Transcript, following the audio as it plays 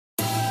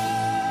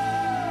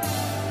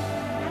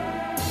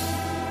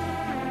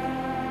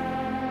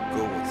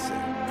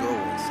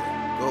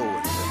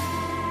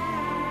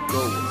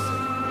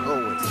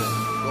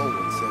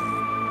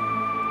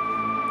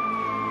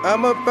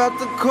I'm about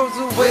to close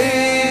the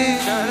way,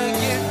 tryna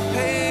get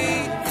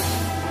paid.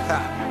 Ha.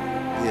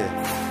 Yeah.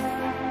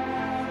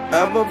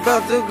 I'm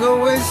about to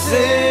go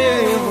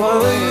insane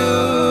for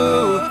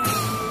you.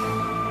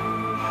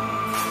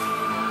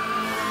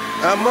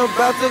 I'm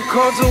about to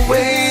cause a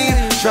wave,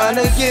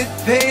 tryna get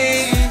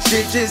paid.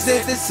 Shit just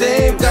ain't the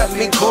same, got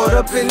me caught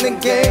up in the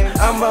game.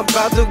 I'm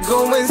about to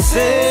go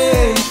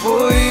insane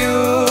for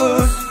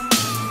you.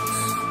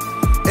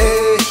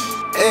 Hey,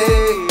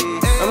 hey.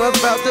 I'm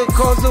about to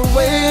cause a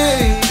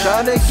wave,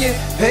 tryna get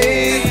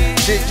paid.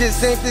 Shit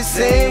just ain't the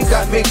same,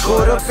 got me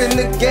caught up in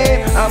the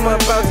game. I'm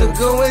about to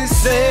go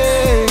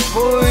insane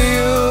for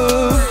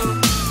you.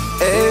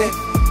 Hey,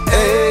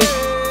 hey,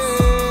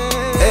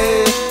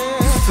 hey.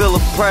 You feel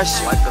the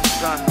pressure like the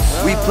sun.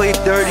 We play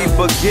dirty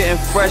but getting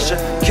fresher.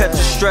 Catch a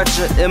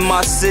stretcher in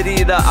my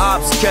city, the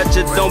ops catch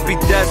it. Don't be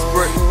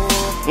desperate.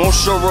 Won't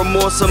show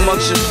remorse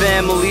amongst your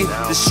family.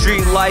 The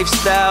street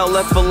lifestyle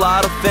left a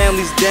lot of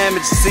families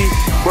damaged. See,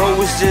 bro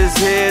was just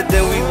here,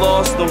 then we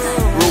lost them.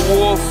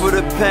 Reward for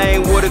the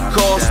pain, what it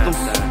cost them.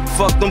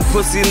 Fuck them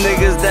pussy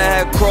niggas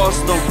that had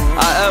crossed them.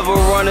 I ever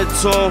run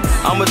into them,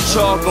 I'ma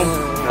chalk them.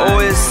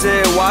 Always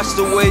said, watch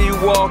the way you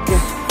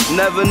walking.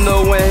 Never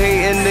know when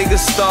hating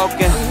niggas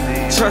stalking.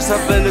 Trust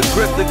up in the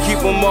grip to keep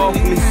them off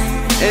me.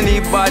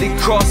 Anybody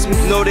cross me,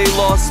 know they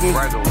lost me.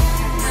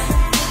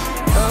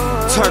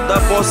 Turned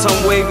up on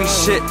some wavy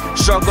shit.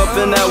 Struck up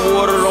in that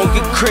water, don't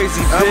get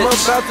crazy, bitch. I'm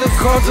about to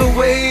cause a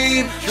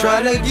wave,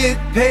 tryna get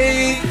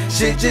paid.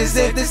 Shit just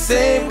ain't the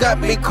same, got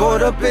me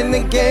caught up in the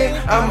game.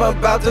 I'm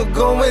about to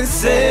go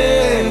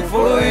insane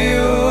for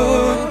you.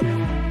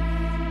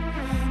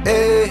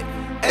 Hey,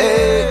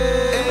 hey.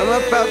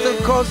 I'm about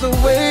to cause a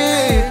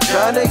wave,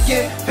 tryna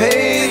get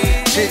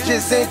paid. Shit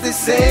just ain't the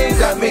same,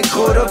 got me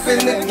caught up in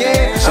the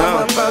game.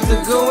 I'm about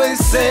to go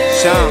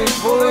insane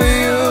for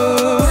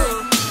you.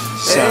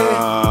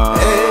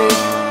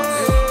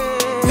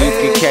 You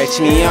can catch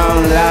me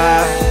on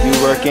live.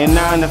 You working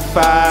 9 to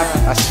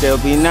 5. I still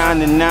be 9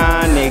 to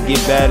 9. They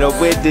get better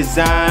with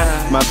design.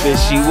 My bitch,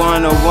 she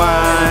wanna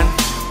whine.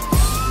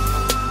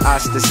 I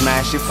still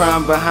smash it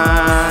from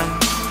behind.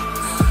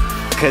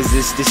 Cause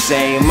it's the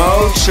same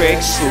old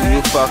tricks. Who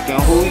you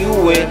fucking, who you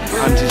with?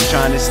 I'm just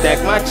trying to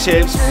stack my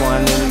chips.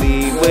 Wanna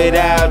leave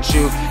without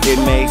you. It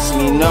makes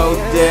me no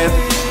diff.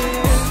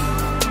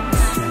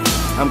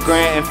 I'm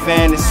granting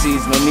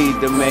fantasies, no need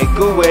to make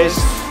a wish.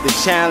 The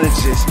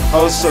challenges,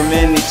 oh so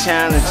many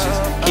challenges.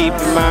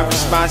 Keeping my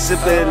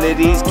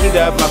responsibilities, keep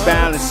up my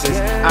balances.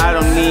 I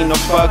don't need no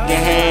fucking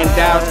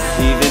handouts,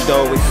 even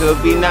though it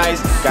could be nice.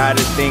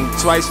 Gotta think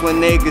twice when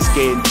niggas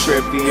getting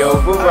trippy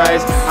over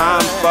rice.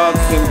 I'm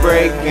fucking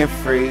breaking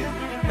free.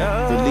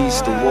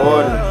 Release the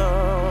water,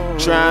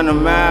 drown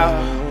them out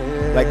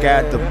like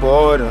at the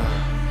border.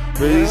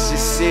 Release your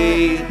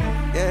seed,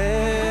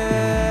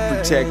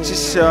 protect your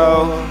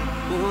soul.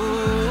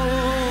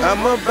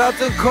 I'm about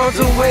to cause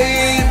a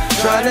wave,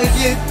 tryna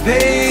get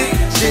paid.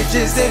 Shit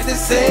just ain't the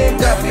same,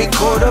 got me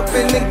caught up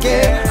in the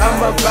game.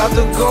 I'm about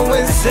to go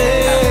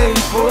insane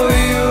for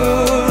you.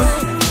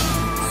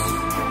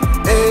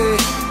 Hey,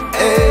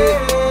 hey.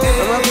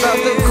 I'm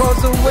about to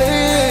cause a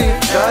wave,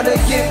 tryna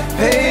get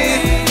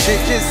paid.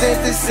 Shit just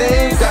ain't the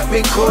same, got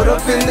me caught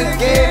up in the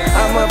game.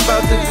 I'm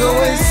about to go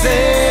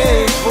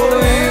insane for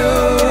you.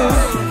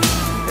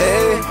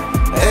 Hey,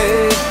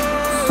 hey.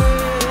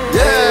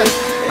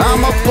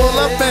 I'ma pull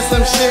up in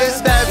some shit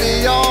that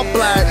be all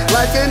black,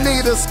 like it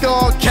need a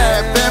skull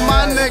cap, and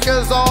my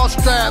niggas all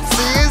strapped.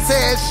 See his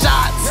head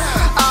shots.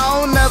 I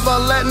don't never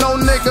let no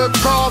nigga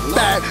crawl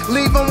back.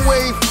 Leave him where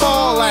he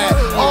fall at,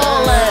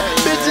 all that.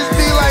 Bitches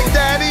be like,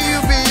 daddy,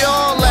 you be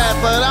all that,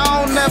 but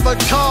I don't never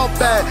call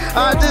back.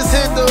 I just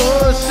hit the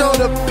hood, show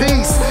the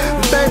peace.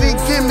 Baby,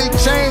 give me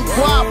change,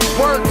 guap,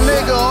 work,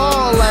 nigga,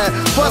 all that.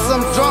 Plus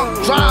I'm drunk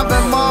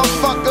driving,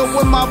 motherfucker,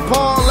 with my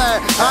paw at.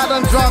 I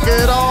done drunk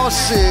it all,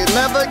 shit,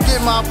 never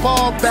get my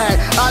paw back.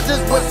 I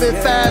just whip it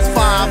fast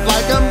 5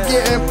 like I'm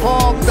getting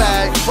paw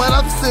back, but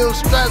I'm still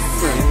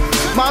stressing.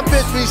 My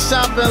bitch be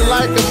shopping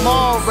like a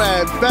mall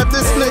rat. Bet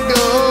this nigga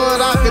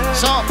hood, I could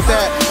chomp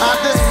that. I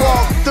just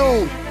walked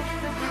through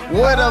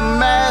with a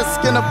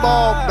mask and a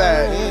ball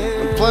bag.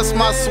 And plus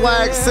my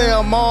swag say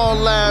I'm all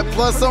that.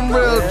 Plus I'm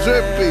real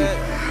drippy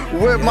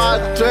with my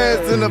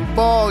dreads and a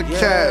ball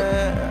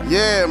cap.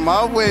 Yeah,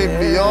 my wave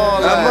be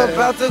all that. I'm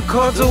about to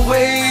cause a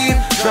wave,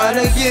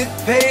 tryna get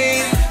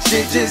paid.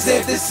 Shit just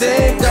ain't the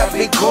same, got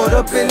me caught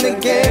up in the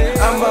game.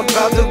 I'm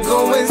about to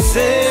go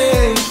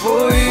insane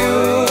for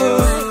you.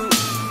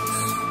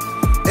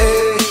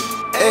 Hey,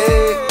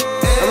 hey.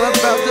 I'm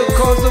about to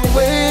cause a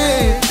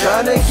wave,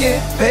 tryna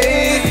get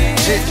paid.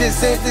 Shit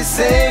just ain't the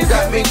same,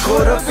 got me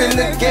caught up in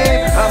the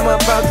game. I'm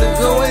about to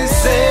go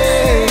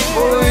insane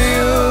for